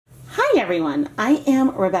everyone, I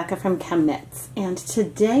am Rebecca from ChemKnits, and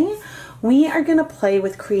today we are going to play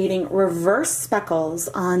with creating reverse speckles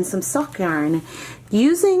on some sock yarn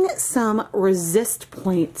using some resist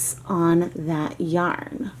points on that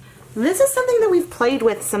yarn. This is something that we've played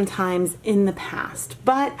with sometimes in the past,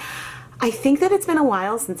 but I think that it's been a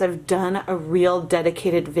while since I've done a real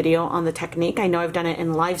dedicated video on the technique. I know I've done it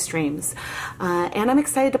in live streams, and I'm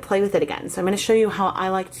excited to play with it again. So I'm going to show you how I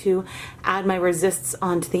like to add my resists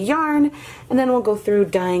onto the yarn, and then we'll go through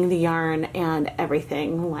dyeing the yarn and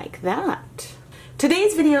everything like that.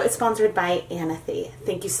 Today's video is sponsored by Anathy.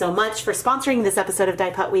 Thank you so much for sponsoring this episode of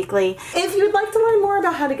Dyepot Weekly. If you would like to learn more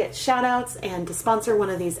about how to get shoutouts and to sponsor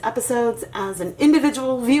one of these episodes as an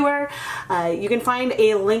individual viewer, you can find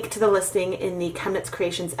a link to the listing in the ChemKnits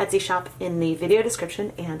Creations Etsy shop in the video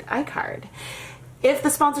description and iCard. If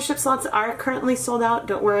the sponsorship slots are currently sold out,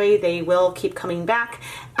 don't worry, they will keep coming back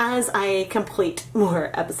as I complete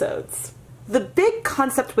more episodes. The big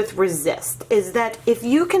concept with resist is that if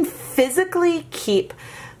you can physically keep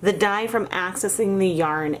the dye from accessing the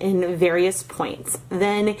yarn in various points,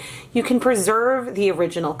 then you can preserve the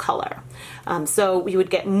original color. So we would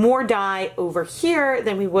get more dye over here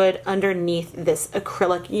than we would underneath this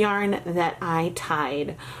acrylic yarn that I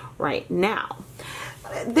tied right now.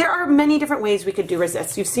 There are many different ways we could do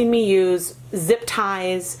resist. You've seen me use zip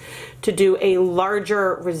ties to do a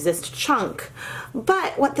larger resist chunk,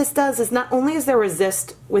 but what this does is not only is there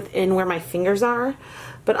resist within where my fingers are,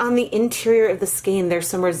 but on the interior of the skein there's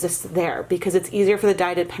some resist there because it's easier for the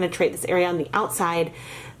dye to penetrate this area on the outside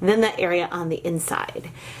than the area on the inside.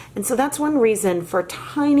 And so that's one reason for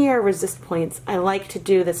tinier resist points I like to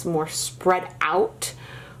do this more spread out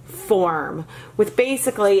form with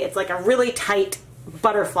basically it's like a really tight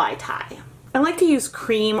butterfly tie. I like to use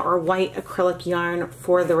cream or white acrylic yarn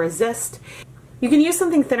for the resist. You can use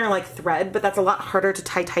something thinner like thread, but that's a lot harder to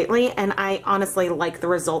tie tightly, and I honestly like the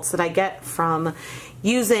results that I get from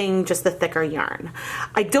using just the thicker yarn.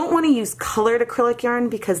 I don't want to use colored acrylic yarn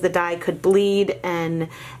because the dye could bleed and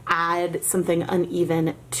add something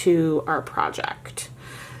uneven to our project.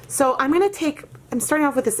 So I'm starting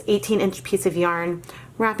off with this 18-inch piece of yarn,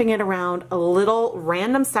 wrapping it around a little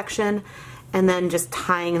random section and then just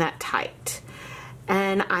tying that tight.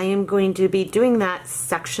 And I am going to be doing that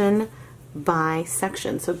section by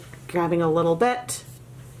section. So grabbing a little bit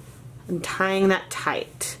and tying that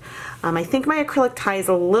tight. I think my acrylic tie is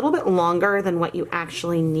a little bit longer than what you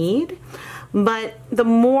actually need, but the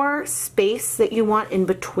more space that you want in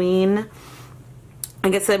between, I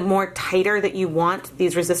guess the more tighter that you want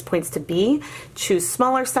these resist points to be, choose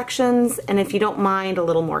smaller sections, and if you don't mind a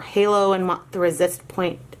little more halo and want the resist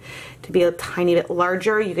point to be a tiny bit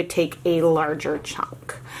larger, you could take a larger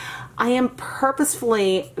chunk. I am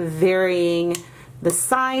purposefully varying the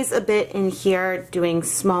size a bit in here, doing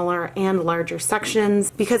smaller and larger sections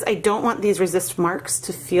because I don't want these resist marks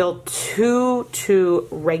to feel too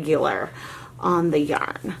regular on the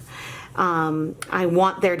yarn. I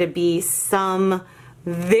want there to be some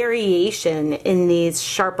variation in these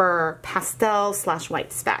sharper pastel /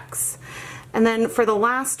 white specks. And then for the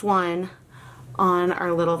last one on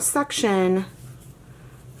our little section,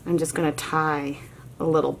 I'm just going to tie a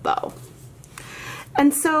little bow.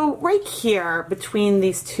 And so right here between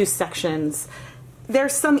these two sections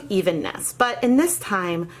there's some evenness, but in this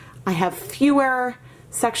time I have fewer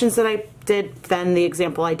sections that I did than the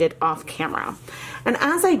example I did off camera. And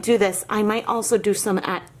as I do this I might also do some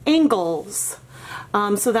at angles,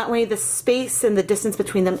 so that way the space and the distance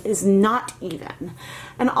between them is not even.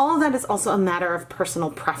 And all of that is also a matter of personal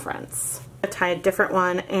preference. I tie a different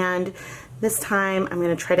one, and this time I'm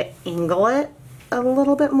going to try to angle it a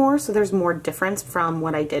little bit more so there's more difference from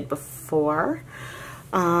what I did before.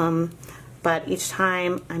 But each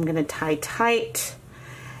time I'm going to tie tight,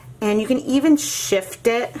 and you can even shift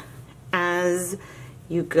it as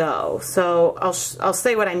you go. So I'll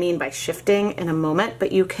say what I mean by shifting in a moment,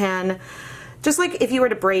 but you can, just like if you were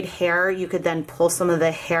to braid hair, you could then pull some of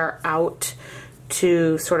the hair out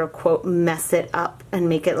to sort of quote mess it up and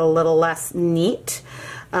make it a little less neat.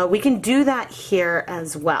 We can do that here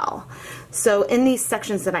as well. So in these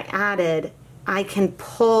sections that I added, I can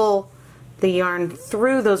pull the yarn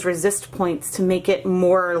through those resist points to make it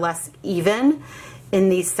more or less even in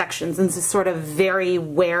these sections and to sort of vary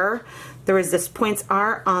where the resist points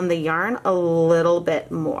are on the yarn a little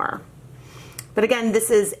bit more. But again, this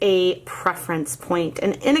is a preference point,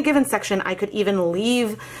 and in a given section I could even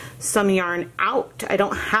leave some yarn out. I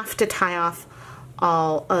don't have to tie off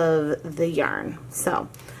all of the yarn. So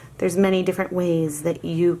there's many different ways that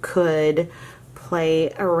you could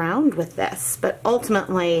play around with this, but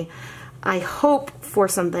ultimately I hope for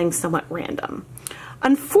something somewhat random.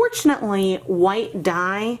 Unfortunately, white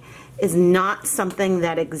dye is not something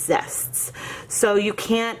that exists. So you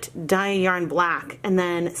can't dye a yarn black and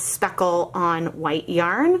then speckle on white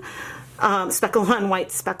yarn, speckle on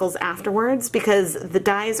white speckles afterwards, because the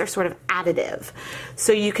dyes are sort of additive.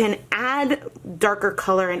 So you can add darker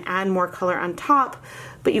color and add more color on top,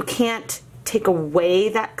 but you can't take away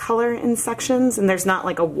that color in sections, and there's not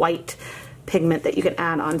like a white pigment that you can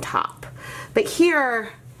add on top. But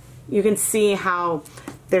here you can see how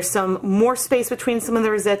there's some more space between some of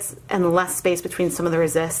the resists and less space between some of the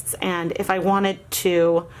resists, and if I wanted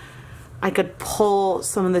to, I could pull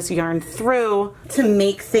some of this yarn through to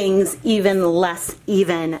make things even less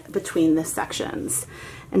even between the sections.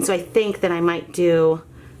 And so I think that I might do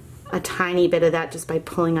a tiny bit of that just by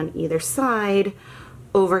pulling on either side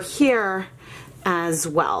over here as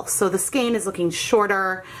well. So the skein is looking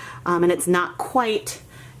shorter, and it's not quite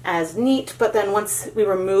as neat, but then once we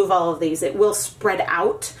remove all of these, it will spread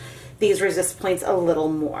out these resist points a little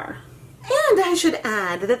more. And I should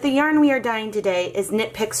add that the yarn we are dyeing today is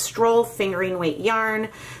Knit Pick Stroll Fingering Weight yarn.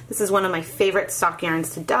 This is one of my favorite stock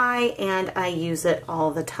yarns to dye, and I use it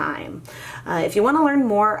all the time. If you want to learn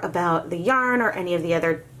more about the yarn or any of the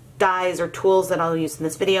other dyes or tools that I'll use in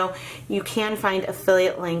this video, you can find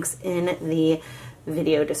affiliate links in the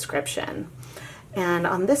video description. And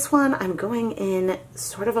on this one, I'm going in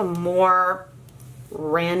sort of a more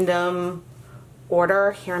random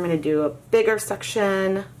order. Here I'm going to do a bigger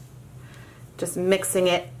section, just mixing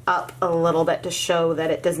it up a little bit to show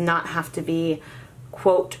that it does not have to be,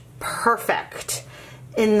 quote, perfect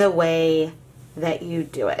in the way that you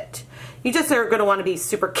do it. You just are going to want to be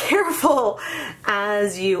super careful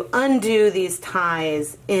as you undo these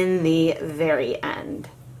ties in the very end.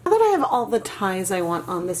 Now that I have all the ties I want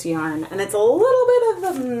on this yarn, and it's a little bit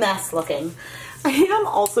of a mess looking, I am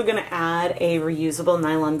also going to add a reusable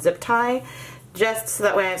nylon zip tie, just so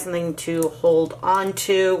that way I have something to hold on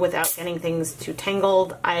to without getting things too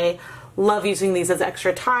tangled. I love using these as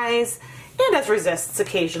extra ties and as resists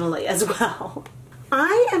occasionally as well.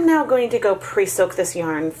 I am now going to go pre-soak this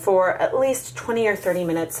yarn for at least 20 or 30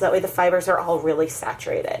 minutes, so that way the fibers are all really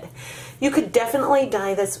saturated. You could definitely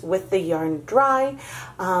dye this with the yarn dry,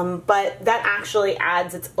 but that actually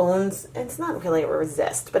adds its own, it's not really a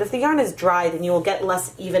resist, but if the yarn is dry, then you will get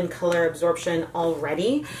less even color absorption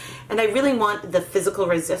already. And I really want the physical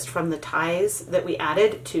resist from the ties that we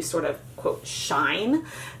added to sort of, quote, shine.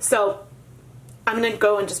 So I'm going to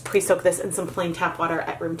go and just pre-soak this in some plain tap water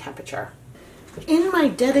at room temperature. In my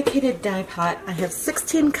dedicated dye pot, I have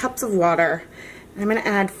 16 cups of water. I'm going to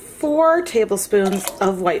add 4 tablespoons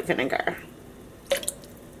of white vinegar.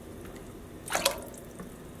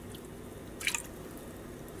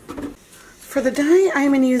 For the dye,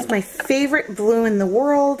 I'm going to use my favorite blue in the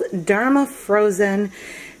world, Dharma Frozen.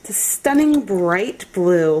 It's a stunning bright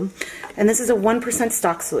blue, and this is a 1%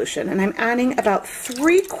 stock solution, and I'm adding about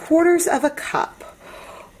 3/4 of a cup,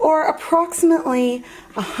 or approximately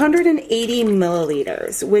 180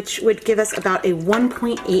 milliliters, which would give us about a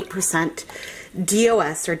 1.8%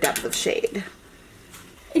 DOS, or depth of shade.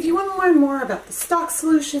 If you want to learn more about the stock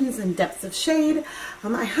solutions and depths of shade,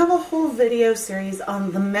 I have a whole video series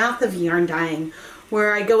on the math of yarn dyeing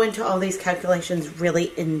where I go into all these calculations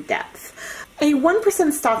really in depth. A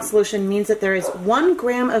 1% stock solution means that there is 1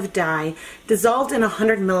 gram of dye dissolved in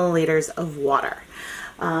 100 milliliters of water.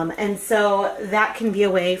 And so that can be a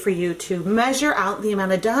way for you to measure out the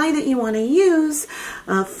amount of dye that you want to use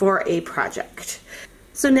for a project.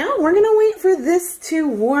 So now we're going to wait for this to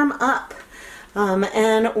warm up.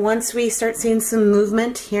 And once we start seeing some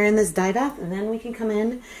movement here in this dye bath, then we can come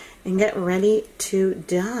in and get ready to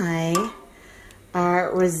dye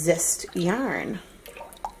our resist yarn.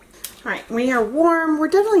 Alright, we are warm. We're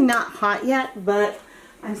definitely not hot yet, but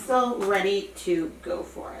I'm still ready to go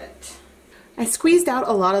for it. I squeezed out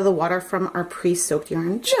a lot of the water from our pre-soaked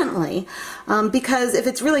yarn gently, because if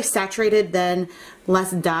it's really saturated, then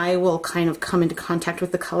less dye will kind of come into contact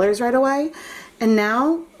with the colors right away. And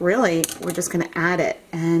now, really, we're just going to add it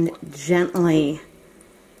and gently,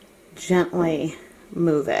 gently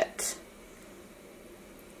move it.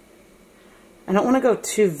 I don't want to go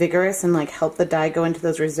too vigorous and like help the dye go into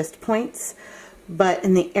those resist points, but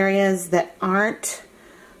in the areas that aren't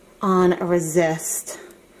on a resist,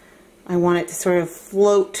 I want it to sort of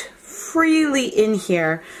float freely in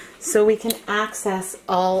here so we can access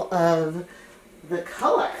all of the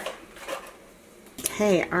color.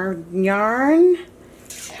 Okay, our yarn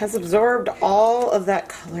has absorbed all of that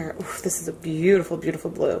color. Oof, this is a beautiful, beautiful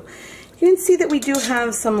blue. You can see that we do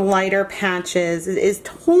have some lighter patches. It is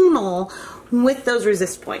tonal with those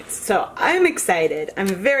resist points. So I'm excited. I'm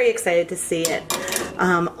very excited to see it.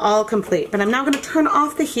 all complete. But I'm now going to turn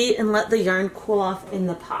off the heat and let the yarn cool off in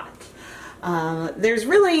the pot. There's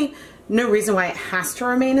really no reason why it has to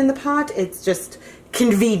remain in the pot. It's just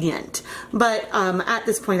convenient. But at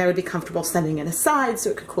this point I would be comfortable setting it aside so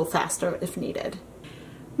it could cool faster if needed.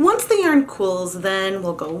 Once the yarn cools, then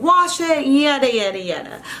we'll go wash it, yada yada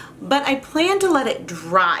yada. But I plan to let it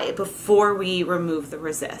dry before we remove the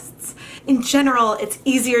resists. In general, it's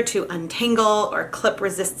easier to untangle or clip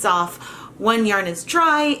resists off when yarn is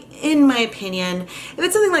dry, in my opinion. If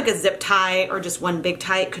it's something like a zip tie or just one big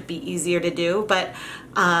tie, it could be easier to do, but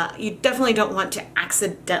you definitely don't want to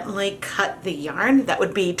accidentally cut the yarn. That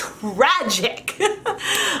would be tragic.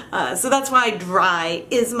 So that's why dry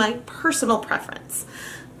is my personal preference.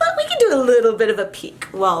 But we can do a little bit of a peek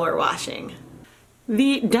while we're washing.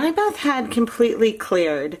 The dye bath had completely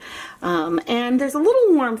cleared, and there's a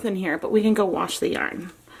little warmth in here, but we can go wash the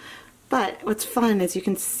yarn. But what's fun is you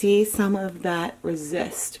can see some of that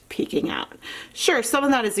resist peeking out. Sure, some of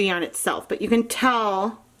that is the yarn itself, but you can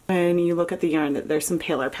tell when you look at the yarn that there's some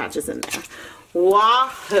paler patches in there.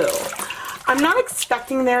 Wahoo! I'm not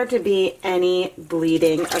expecting there to be any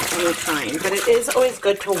bleeding of any kind, but it is always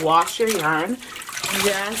good to wash your yarn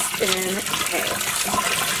just in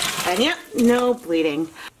case. And yep, no bleeding.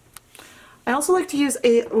 I also like to use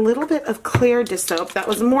a little bit of clear dish soap. That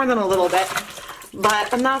was more than a little bit,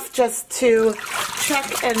 but enough just to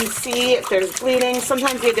check and see if there's bleeding.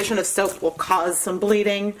 Sometimes the addition of soap will cause some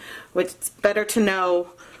bleeding, which it's better to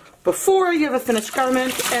know before you have a finished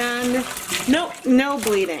garment. And nope, no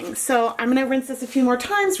bleeding. So I'm gonna rinse this a few more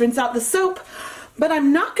times, rinse out the soap, but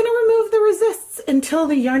I'm not gonna remove the resists until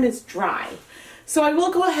the yarn is dry. So I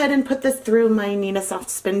will go ahead and put this through my Nina Soft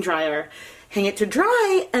spin dryer, hang it to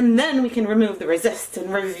dry, and then we can remove the resists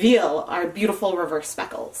and reveal our beautiful reverse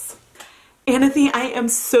speckles. Anathy, I am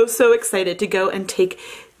so excited to go and take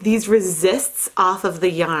these resists off of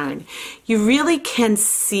the yarn. You really can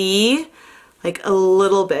see like a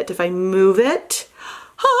little bit. If I move it,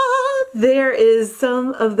 there is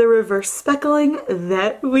some of the reverse speckling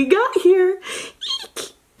that we got here.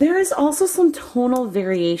 Eek. There is also some tonal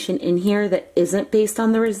variation in here that isn't based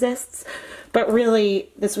on the resists, but really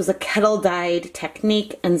this was a kettle dyed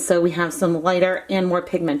technique, and so we have some lighter and more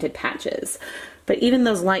pigmented patches. But even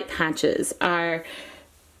those light patches are,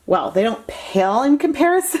 well, they don't pale in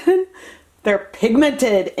comparison. They're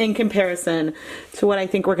pigmented in comparison to what I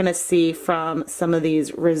think we're gonna see from some of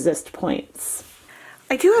these resist points.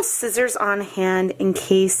 I do have scissors on hand in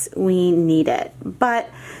case we need it, but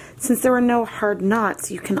since there were no hard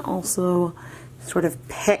knots, you can also sort of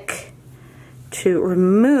pick to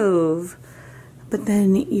remove, but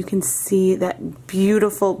then you can see that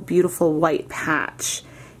beautiful, beautiful white patch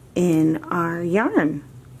in our yarn.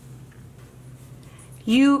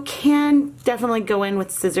 You can definitely go in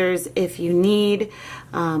with scissors if you need,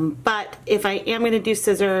 but if I am going to do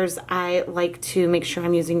scissors, I like to make sure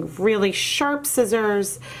I'm using really sharp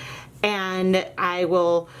scissors, and I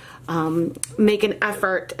will make an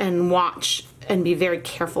effort and watch and be very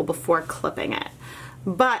careful before clipping it.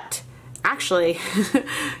 But actually,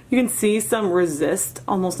 you can see some resist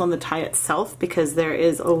almost on the tie itself because there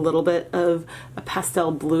is a little bit of a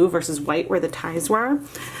pastel blue versus white where the ties were.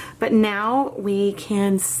 But now we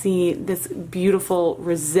can see this beautiful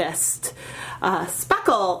resist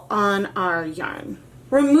speckle on our yarn.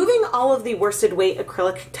 Removing all of the worsted weight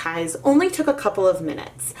acrylic ties only took a couple of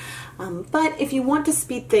minutes. But if you want to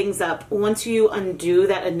speed things up, once you undo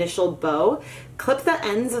that initial bow, clip the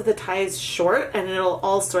ends of the ties short and it'll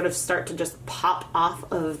all sort of start to just pop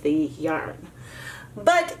off of the yarn.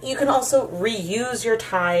 But you can also reuse your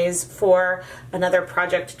ties for another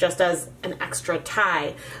project just as an extra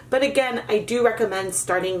tie. But again, I do recommend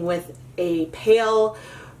starting with a pale,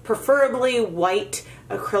 preferably white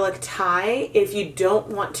acrylic tie if you don't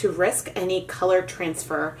want to risk any color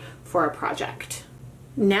transfer for a project.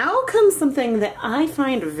 Now comes something that I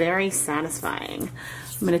find very satisfying.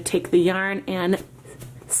 I'm going to take the yarn and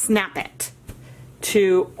snap it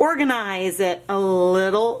to organize it a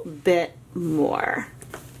little bit more.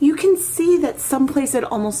 You can see that someplace it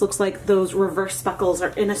almost looks like those reverse speckles are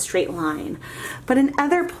in a straight line, but in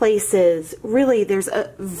other places really there's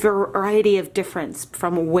a variety of difference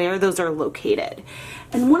from where those are located.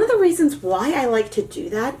 And one of the reasons why I like to do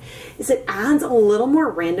that is it adds a little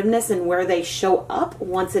more randomness in where they show up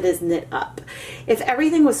once it is knit up. If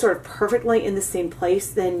everything was sort of perfectly in the same place,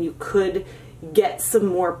 then you could get some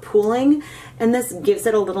more pooling, and this gives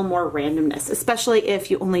it a little more randomness, especially if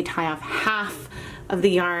you only tie off half of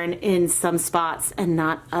the yarn in some spots and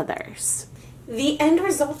not others. The end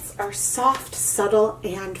results are soft, subtle,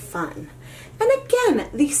 and fun. And again,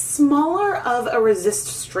 the smaller of a resist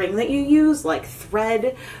string that you use, like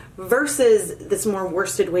thread, versus this more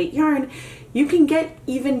worsted weight yarn, you can get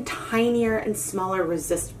even tinier and smaller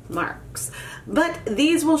resist marks. But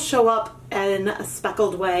these will show up in a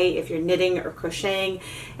speckled way if you're knitting or crocheting,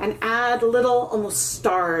 and add little almost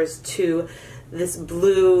stars to this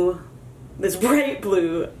blue, this bright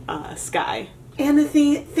blue sky.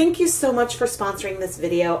 Anathy, thank you so much for sponsoring this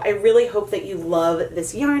video. I really hope that you love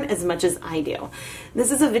this yarn as much as I do. This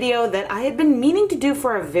is a video that I had been meaning to do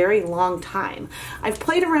for a very long time. I've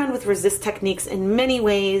played around with resist techniques in many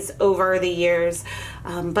ways over the years,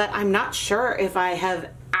 but I'm not sure if I have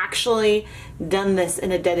actually done this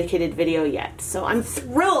in a dedicated video yet. So I'm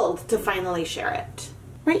thrilled to finally share it.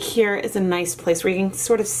 Right here is a nice place where you can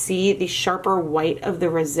sort of see the sharper white of the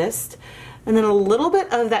resist, and then a little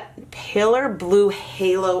bit of that paler blue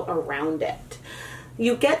halo around it.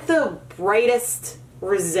 You get the brightest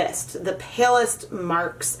resist, the palest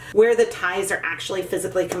marks where the ties are actually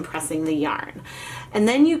physically compressing the yarn. And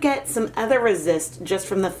then you get some other resist just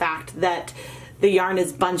from the fact that the yarn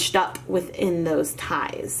is bunched up within those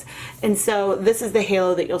ties. And so this is the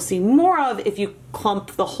halo that you'll see more of if you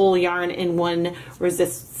clump the whole yarn in one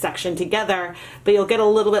resist section together, but you'll get a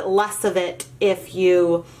little bit less of it if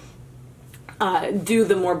you do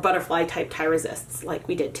the more butterfly type tie resists like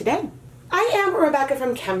we did today. I am Rebecca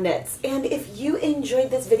from ChemKnits, and if you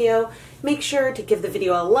enjoyed this video, make sure to give the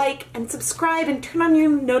video a like and subscribe and turn on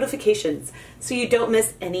your notifications so you don't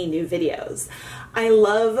miss any new videos. I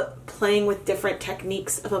love playing with different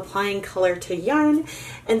techniques of applying color to yarn,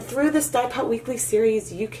 and through this Dyepot Weekly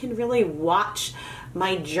series, you can really watch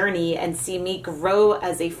my journey and see me grow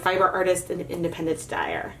as a fiber artist and independent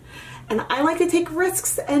dyer. And I like to take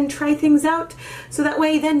risks and try things out, so that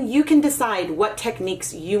way then you can decide what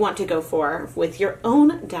techniques you want to go for with your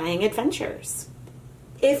own dyeing adventures.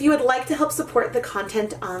 If you would like to help support the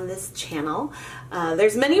content on this channel,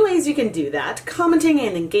 there's many ways you can do that. Commenting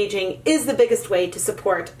and engaging is the biggest way to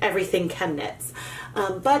support everything ChemKnits.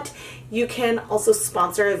 But you can also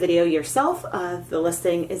sponsor a video yourself. The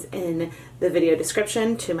listing is in the video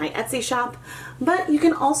description to my Etsy shop. But you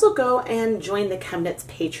can also go and join the ChemKnits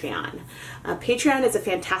Patreon. Patreon is a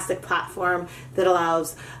fantastic platform that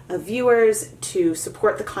allows viewers to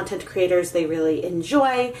support the content creators they really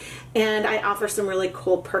enjoy, and I offer some really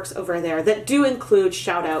cool perks over there that do include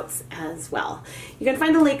shout outs as well. You can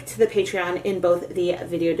find a link to the Patreon in both the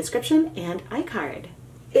video description and iCard.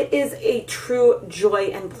 It is a true joy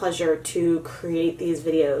and pleasure to create these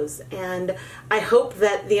videos, and I hope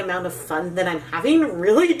that the amount of fun that I'm having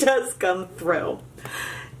really does come through.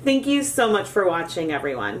 Thank you so much for watching,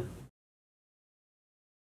 everyone.